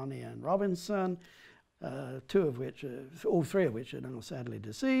 Pirani, and Robinson, all three of which are now sadly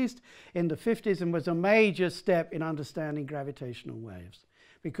deceased, in the 50s, and was a major step in understanding gravitational waves,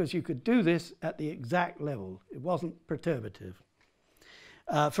 because you could do this at the exact level. It wasn't perturbative.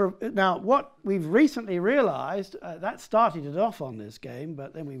 Now, what we've recently realized, that started it off on this game,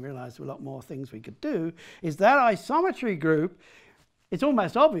 but then we realized a lot more things we could do, is that isometry group, it's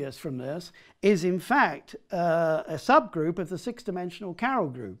almost obvious from this, is in fact a subgroup of the 6-dimensional Carroll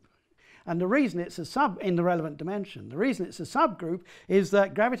group. And the reason it's a in the relevant dimension, the reason it's a subgroup is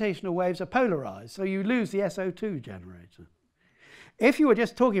that gravitational waves are polarized, so you lose the SO2 generator. If you were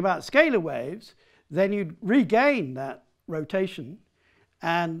just talking about scalar waves, then you'd regain that rotation,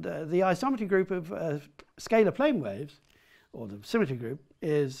 and the isometry group of scalar plane waves, or the symmetry group,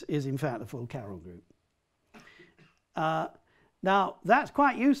 is in fact the full Carroll group. Now, that's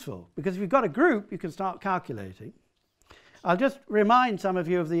quite useful, because if you've got a group, you can start calculating. I'll just remind some of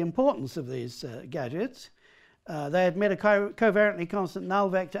you of the importance of these gadgets. They admit a covariantly constant null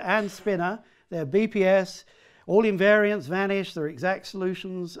vector and spinor. They're BPS. All invariants vanish. They're exact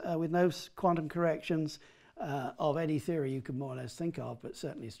solutions with no quantum corrections of any theory you can more or less think of, but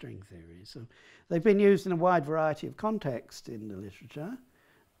certainly string theory. So they've been used in a wide variety of contexts in the literature.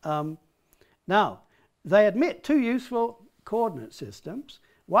 Now, they admit 2 useful coordinate systems,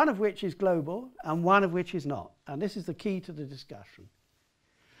 one of which is global and one of which is not. And this is the key to the discussion.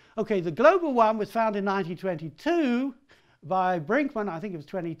 Okay, the global one was found in 1922 by Brinkman, I think it was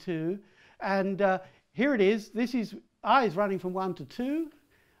 22. And here it is. This is I is running from 1 to 2.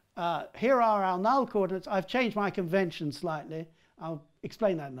 Here are our null coordinates. I've changed my convention slightly. I'll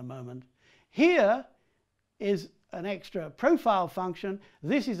explain that in a moment. Here is an extra profile function.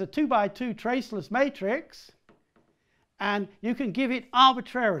 This is a 2x2 traceless matrix. And you can give it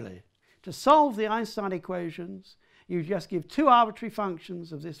arbitrarily. To solve the Einstein equations, you just give 2 arbitrary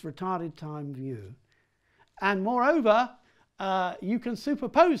functions of this retarded time view. And moreover, you can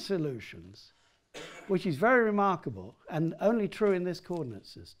superpose solutions, which is very remarkable and only true in this coordinate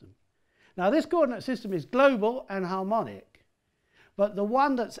system. Now, this coordinate system is global and harmonic, but the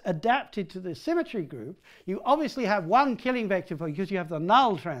one that's adapted to the symmetry group, you obviously have one killing vector because you have the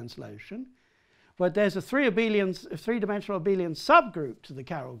null translation, but there's a 3-dimensional abelian subgroup to the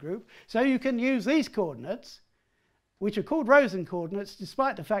Carroll group, so you can use these coordinates, which are called Rosen coordinates,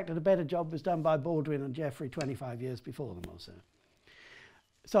 despite the fact that a better job was done by Baldwin and Jeffrey 25 years before them or so.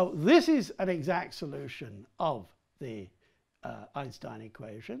 So this is an exact solution of the Einstein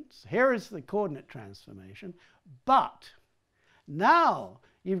equations. Here is the coordinate transformation, but now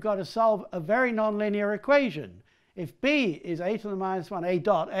you've got to solve a very nonlinear equation. If B is a to the minus 1, A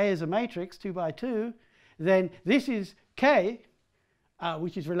dot, A is a matrix, 2 by 2, then this is K,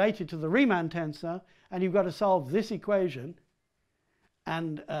 which is related to the Riemann tensor, and you've got to solve this equation,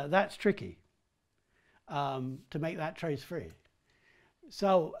 and that's tricky to make that trace free.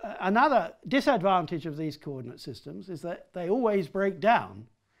 So another disadvantage of these coordinate systems is that they always break down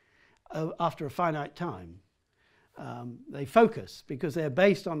after a finite time. They focus because they're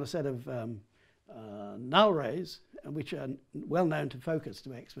based on a set of null rays, which are well known to focus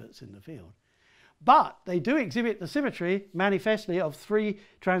to experts in the field. But they do exhibit the symmetry manifestly of 3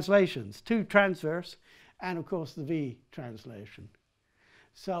 translations, 2 transverse and of course the V translation.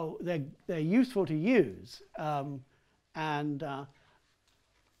 So they're useful to use, and I'll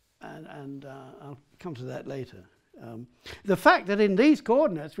come to that later. The fact that in these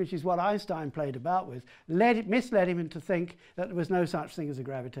coordinates, which is what Einstein played about with, misled him into think that there was no such thing as a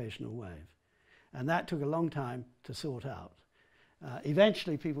gravitational wave. And that took a long time to sort out.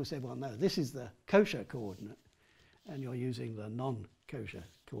 Eventually people said, well, no, this is the kosher coordinate, and you're using the non-kosher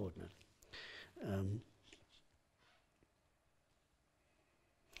coordinate.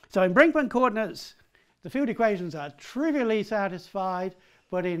 So in Brinkman coordinates, the field equations are trivially satisfied,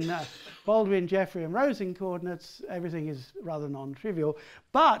 but in Baldwin, Jeffrey, and Rosen coordinates, everything is rather non-trivial.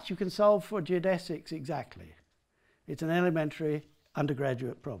 But you can solve for geodesics exactly. It's an elementary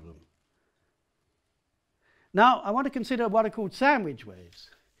undergraduate problem. Now, I want to consider what are called sandwich waves.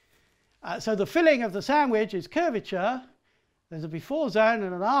 So the filling of the sandwich is curvature. There's a before zone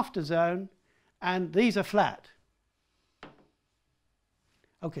and an after zone, and these are flat.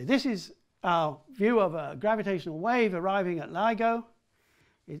 Okay, this is our view of a gravitational wave arriving at LIGO.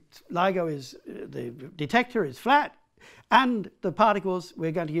 LIGO is, the detector is flat, and the particles,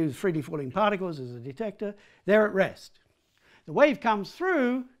 we're going to use freely falling particles as a detector, they're at rest. The wave comes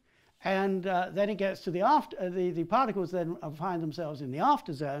through, and then it gets to the after, the particles then find themselves in the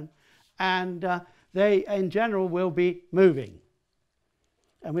after zone, and they in general will be moving.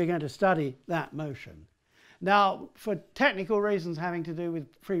 And we're going to study that motion. Now, for technical reasons having to do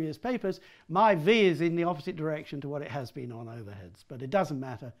with previous papers, my V is in the opposite direction to what it has been on overheads, but it doesn't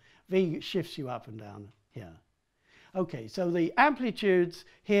matter. V shifts you up and down here. Okay, so the amplitudes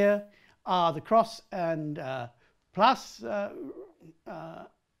here are the cross and plus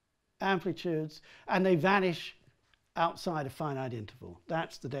amplitudes, and they vanish outside a finite interval.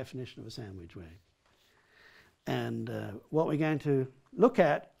 That's the definition of a sandwich wave. And what we're going to look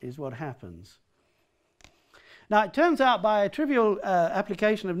at is what happens. Now, it turns out by a trivial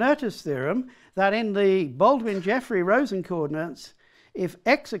application of Noether's theorem that in the Baldwin-Jeffrey-Rosen coordinates, if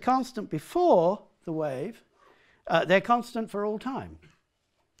x are constant before the wave, they're constant for all time.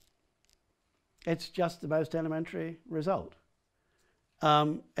 It's just the most elementary result.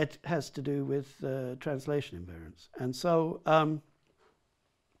 It has to do with translation invariance. And so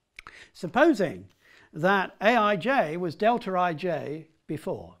supposing that Aij was delta ij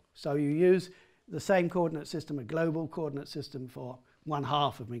before, so you use the same coordinate system, a global coordinate system for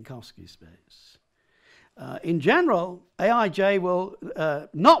 1/2 of Minkowski space. In general, Aij will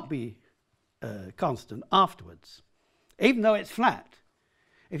not be constant afterwards, even though it's flat.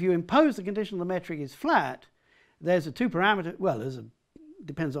 If you impose the condition the metric is flat, there's a two-parameter, well,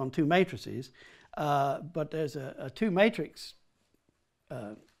 depends on two matrices, but there's a two-matrix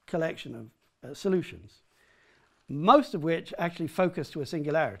collection of solutions, most of which actually focus to a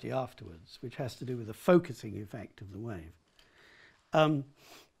singularity afterwards, which has to do with the focusing effect of the wave.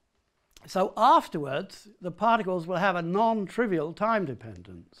 So afterwards, the particles will have a non-trivial time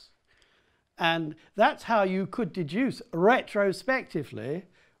dependence. And that's how you could deduce retrospectively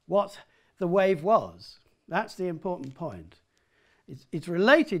what the wave was. That's the important point. It's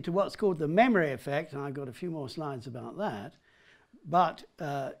related to what's called the memory effect, and I've got a few more slides about that. But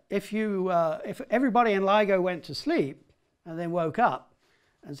if everybody in LIGO went to sleep and then woke up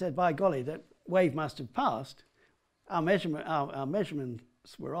and said, by golly, that wave must have passed, our measurements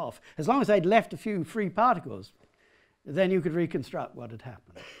were off. As long as they'd left a few free particles, then you could reconstruct what had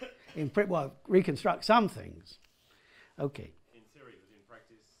happened. Well, reconstruct some things. Okay. In theory, but in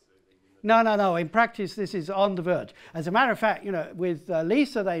practice... No. In practice, this is on the verge. As a matter of fact, you know, with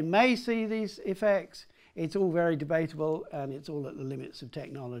LISA, they may see these effects. It's all very debatable, and it's all at the limits of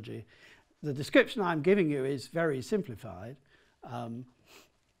technology. The description I'm giving you is very simplified.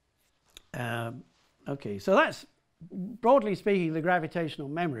 Okay, so that's, broadly speaking, the gravitational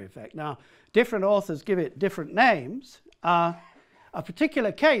memory effect. Now, different authors give it different names. A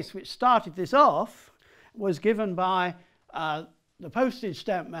particular case which started this off was given by the postage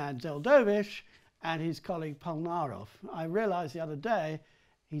stamp man Zeldovich and his colleague Polnareff. I realized the other day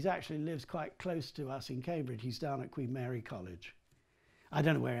he actually lives quite close to us in Cambridge. He's down at Queen Mary College. I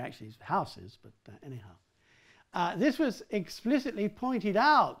don't know where actually his house is, but anyhow. This was explicitly pointed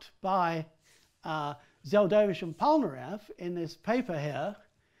out by Zeldovich and Polnareff in this paper here.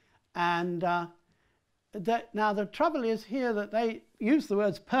 And now the trouble is here that they use the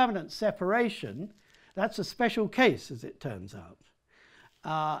words permanent separation. That's a special case, as it turns out.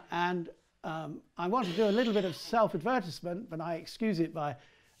 I want to do a little bit of self-advertisement, but I excuse it by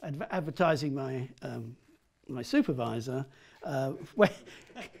advertising my, my supervisor.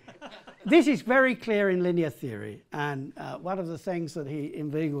 This is very clear in linear theory, and one of the things that he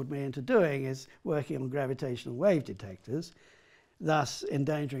inveigled me into doing is working on gravitational wave detectors, thus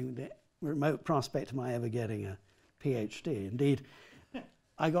endangering the remote prospect of my ever getting a PhD. Indeed,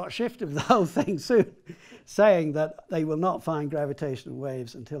 I got shifted with the whole thing soon, saying that they will not find gravitational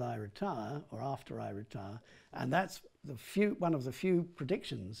waves until I retire or after I retire. And that's one of the few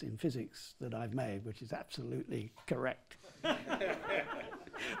predictions in physics that I've made, which is absolutely correct.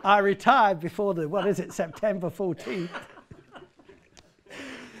 I retired before September 14th.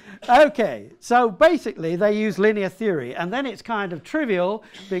 Okay, so basically they use linear theory, and then it's kind of trivial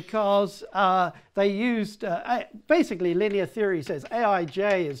because they used, basically linear theory says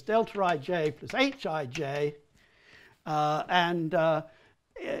Aij is delta Ij plus Hij, and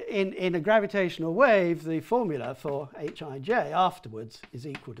in a gravitational wave, the formula for Hij afterwards is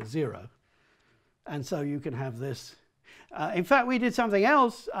equal to 0. And so you can have this. In fact, we did something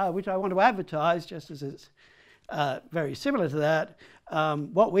else, which I want to advertise, just as it's very similar to that.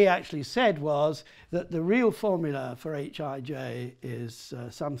 What we actually said was that the real formula for Hij is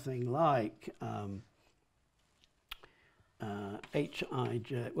something like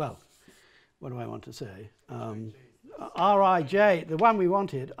Hij, well, what do I want to say? Rij, the one we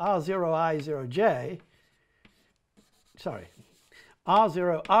wanted, R0I0J, sorry,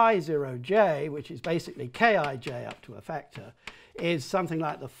 R0I0J, which is basically Kij up to a factor, is something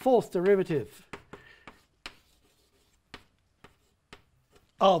like the fourth derivative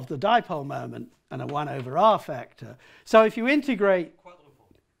of the dipole moment and a 1 over r factor. So if you integrate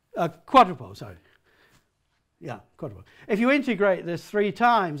quadruple, sorry. Yeah, quadruple. If you integrate this 3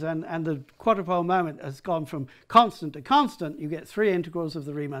 times and the quadrupole moment has gone from constant to constant, you get 3 integrals of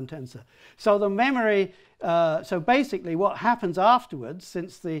the Riemann tensor. So the memory, so basically what happens afterwards,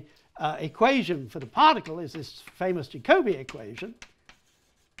 since the equation for the particle is this famous Jacobi equation,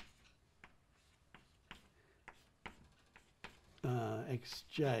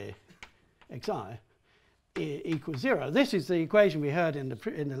 xj xi equals 0. This is the equation we heard in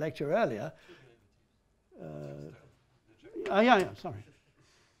the lecture earlier. Sorry.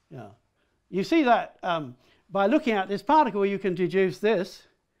 Yeah. You see that by looking at this particle, you can deduce this.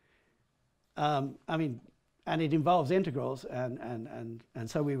 I mean, and it involves integrals, and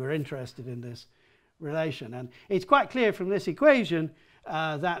so we were interested in this relation. And it's quite clear from this equation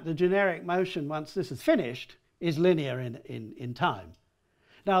that the generic motion, once this is finished, is linear in time.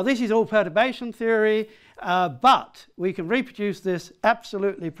 Now, this is all perturbation theory, but we can reproduce this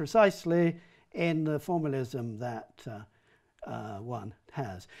absolutely precisely in the formalism that one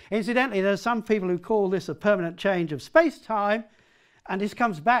has. Incidentally, there's some people who call this a permanent change of space-time, and this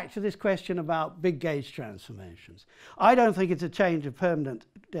comes back to this question about big gauge transformations. I don't think it's a change of permanent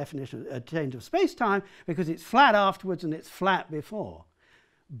definition, a change of space-time, because it's flat afterwards and it's flat before.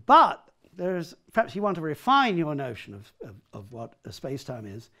 But perhaps you want to refine your notion of what a space-time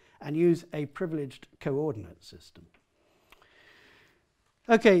is and use a privileged coordinate system.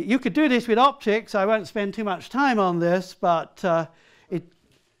 Okay, you could do this with optics. I won't spend too much time on this, but sorry?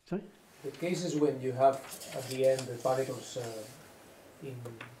 The cases when you have at the end the particles in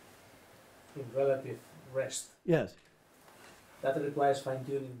relative rest. Yes. That requires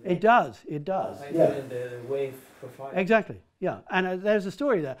fine-tuning. It does. Fine-tuning the wave profile. Exactly. Yeah, and there's a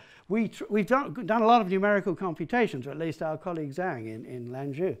story there. We've done a lot of numerical computations, or at least our colleague Zhang in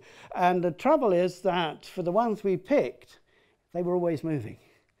Lanzhou. And the trouble is that for the ones we picked, they were always moving.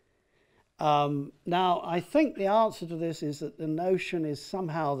 Now, I think the answer to this is that the notion is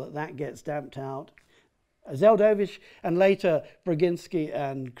somehow that gets damped out. Zeldovich and later Braginsky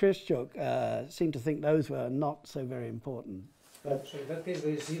and Kryschuk seem to think those were not so very important. But so in that case,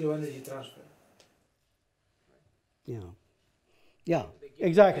 there is zero energy transfer. Yeah. Yeah,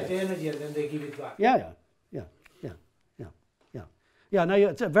 exactly. The energy and then they give it back. Yeah. No,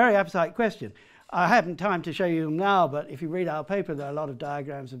 it's a very apposite question. I haven't time to show you them now, but if you read our paper, there are a lot of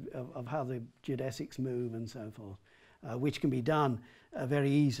diagrams of how the geodesics move and so forth, which can be done very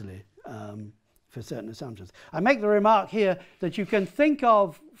easily for certain assumptions. I make the remark here that you can think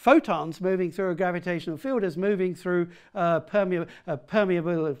of photons moving through a gravitational field as moving through a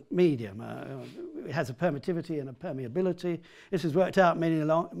permeable medium. It has a permittivity and a permeability. This was worked out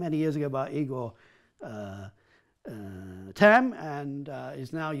many years ago by Igor Tam and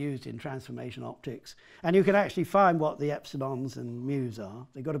is now used in transformation optics. And you can actually find what the epsilons and mu's are.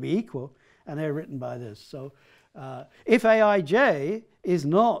 They've got to be equal, and they're written by this. So if Aij is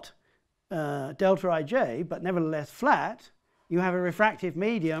not delta Ij, but nevertheless flat, you have a refractive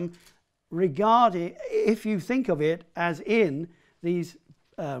medium regarding, if you think of it as in these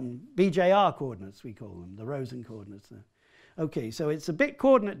BJR coordinates, we call them, the Rosen coordinates there. Okay, so it's a bit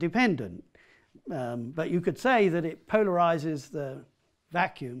coordinate dependent, but you could say that it polarizes the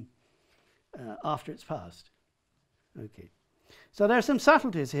vacuum after it's passed. Okay, so there are some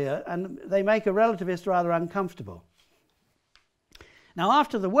subtleties here, and they make a relativist rather uncomfortable. Now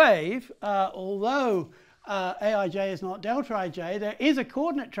after the wave, although Aij is not delta Ij, there is a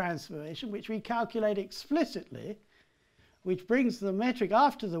coordinate transformation which we calculate explicitly, which brings the metric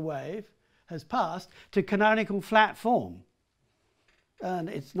after the wave has passed to canonical flat form. And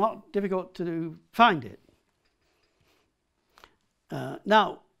it's not difficult to find it.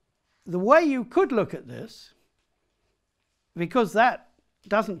 Now, the way you could look at this, because that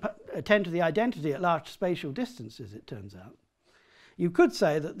doesn't attend to the identity at large spatial distances, it turns out, you could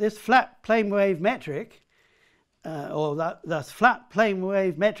say that this flat plane wave metric, or thus flat plane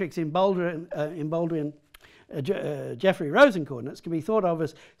wave metrics in Baldwin Jeffrey Rosen coordinates can be thought of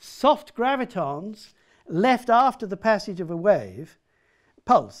as soft gravitons left after the passage of a wave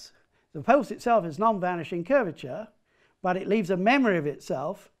pulse. The pulse itself is non-vanishing curvature, but it leaves a memory of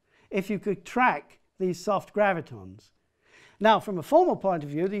itself if you could track these soft gravitons. Now, from a formal point of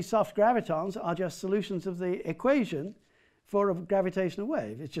view, these soft gravitons are just solutions of the equation for a gravitational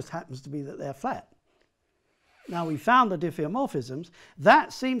wave. It just happens to be that they're flat. Now, we found the diffeomorphisms.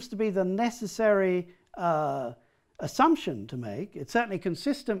 That seems to be the necessary assumption to make. It's certainly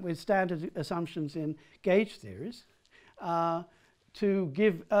consistent with standard assumptions in gauge theories to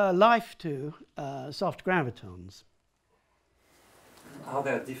give life to soft gravitons. Are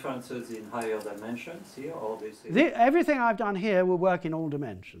there differences in higher dimensions here, or everything I've done here will work in all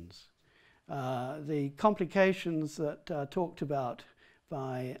dimensions. The complications that talked about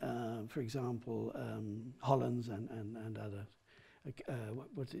by, for example, Hollands and others,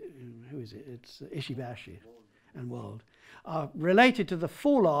 who is it? It's Ishibashi and Wald, are related to the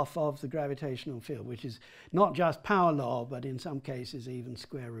fall-off of the gravitational field, which is not just power law, but in some cases even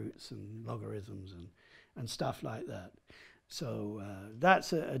square roots and logarithms and stuff like that. So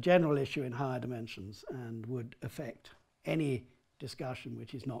that's a general issue in higher dimensions and would affect any discussion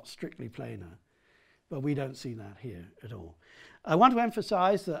which is not strictly planar. But we don't see that here at all. I want to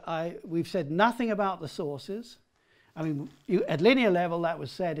emphasize that we've said nothing about the sources. I mean, at linear level, that was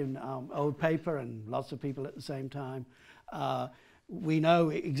said in old paper and lots of people at the same time. We know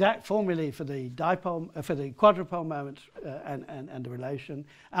exact formulae for the dipole, for the quadrupole moment and the relation.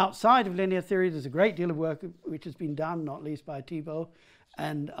 Outside of linear theory, there's a great deal of work which has been done, not least by Thibault,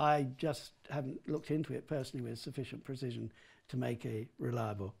 and I just haven't looked into it personally with sufficient precision to make a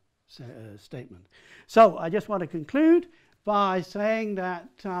reliable statement. So I just want to conclude by saying that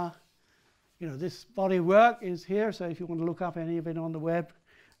you know, this body of work is here, so if you want to look up any of it on the web,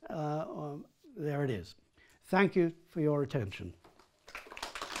 there it is. Thank you for your attention.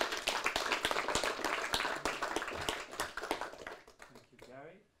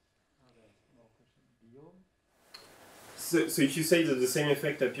 So if you say that the same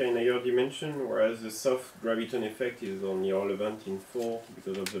effect appear in higher dimension, whereas the soft graviton effect is only relevant in 4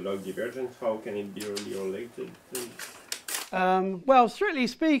 because of the log divergence, how can it be really related? Well, strictly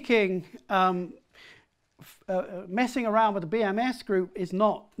speaking, messing around with the BMS group is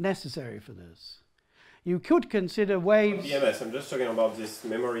not necessary for this. You could consider waves... BMS, I'm just talking about this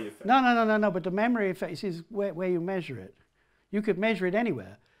memory effect. No, but the memory effect is where you measure it. You could measure it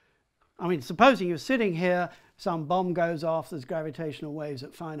anywhere. I mean, supposing you're sitting here, some bomb goes off, there's gravitational waves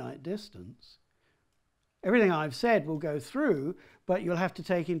at finite distance. Everything I've said will go through, but you'll have to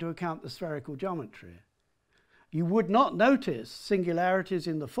take into account the spherical geometry. You would not notice singularities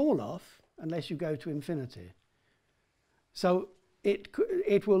in the fall-off unless you go to infinity. So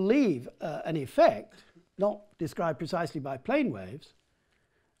it will leave an effect, not described precisely by plane waves.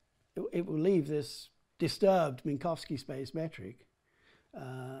 It will leave this disturbed Minkowski space metric.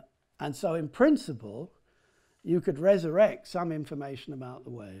 And so in principle, you could resurrect some information about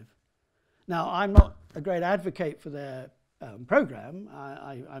the wave. Now, I'm not a great advocate for their program.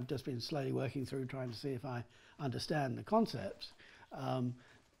 I've just been slowly working through trying to see if I understand the concepts.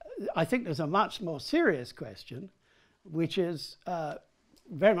 I think there's a much more serious question, which is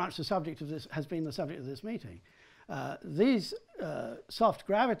very much the subject of this, has been the subject of this meeting. These soft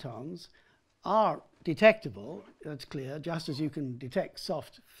gravitons are detectable, that's clear, just as you can detect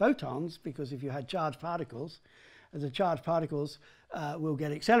soft photons, because if you had charged particles, the charged particles will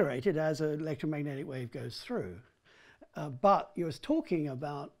get accelerated as an electromagnetic wave goes through. But you're talking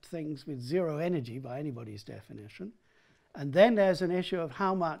about things with zero energy by anybody's definition. And then there's an issue of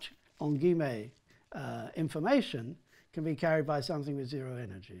how much en guillemets information can be carried by something with zero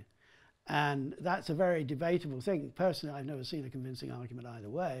energy. And that's a very debatable thing. Personally, I've never seen a convincing argument either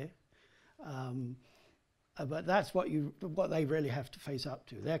way. But that's what they really have to face up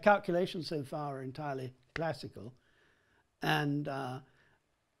to. Their calculations so far are entirely classical. And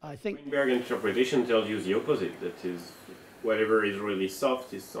I think... Greenberg interpretation tells you the opposite. That is, whatever is really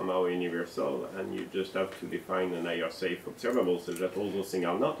soft is somehow universal, and you just have to define an higher safe observable so that all those things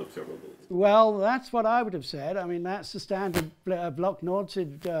are not observable. Well, that's what I would have said. I mean, that's the standard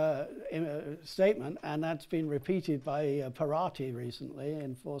Bloch-Nordsid statement, and that's been repeated by Parati recently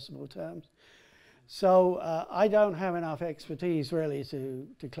in forcible terms. So I don't have enough expertise really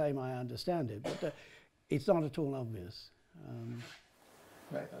to claim I understand it, but it's not at all obvious.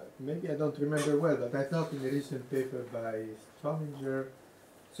 Maybe I don't remember well, but I thought in a recent paper by Strominger,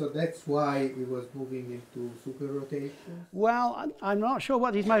 so that's why he was moving into superrotation? Well, I'm not sure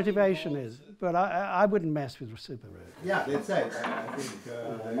what his motivation is, but I wouldn't mess with superrotation. Yeah, that's it. I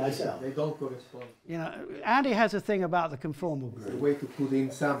think myself. They don't correspond. You know, Andy has a thing about the conformal It's a group. way to put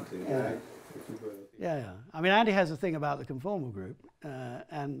in something, Yeah. right? Yeah. I mean, Andy has a thing about the conformal group,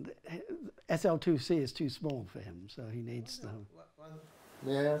 and SL2C is too small for him, so he needs the...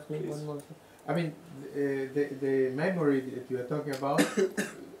 May I ask one more? I mean, the memory that you are talking about,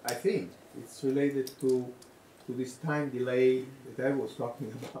 I think it's related to this time delay that I was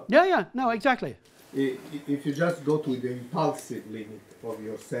talking about. Yeah, no, exactly. If you just go to the impulsive limit of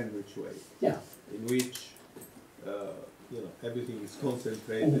your sandwich wave, Yeah. in which everything is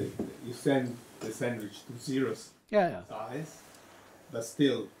concentrated, you send the sandwich to zero size, but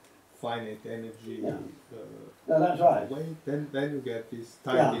still finite energy. Yeah. No, that's right. Way, then you get this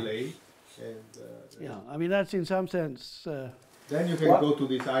time delay, and I mean, that's in some sense... then you can go to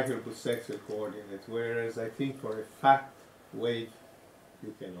these Eicher-Bussex coordinates, whereas I think for a fact wave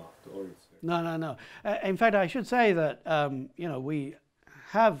you cannot, or it's... No. In fact, I should say that, we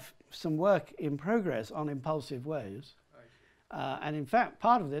have some work in progress on impulsive waves. And in fact,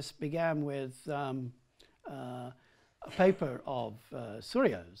 part of this began with a paper of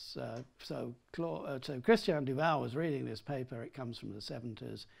Surya's. So Christian Duval was reading this paper. It comes from the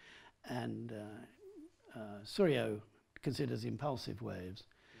 70s. And Surya considers impulsive waves.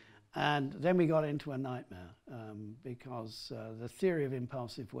 And then we got into a nightmare because the theory of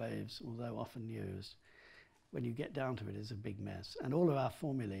impulsive waves, although often used, when you get down to it, is a big mess. And all of our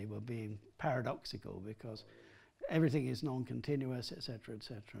formulae were being paradoxical because everything is non-continuous, etc.,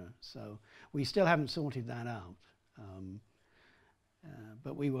 etc. So we still haven't sorted that out.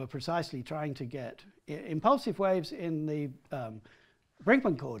 But we were precisely trying to get... impulsive waves in the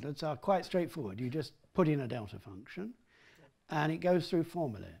Brinkmann coordinates are quite straightforward. You just put in a delta function, and it goes through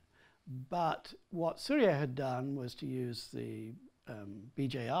formulae. But what Surya had done was to use the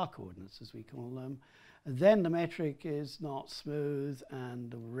BJR coordinates, as we call them. Then the metric is not smooth, and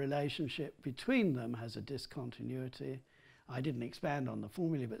the relationship between them has a discontinuity. I didn't expand on the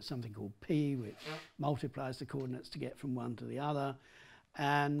formula, but something called P, which multiplies the coordinates to get from one to the other.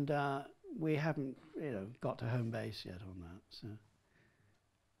 And we haven't, got to home base yet on that. So.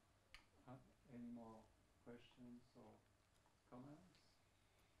 Any more questions or comments?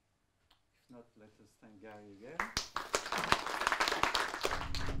 If not, let us thank Gary again.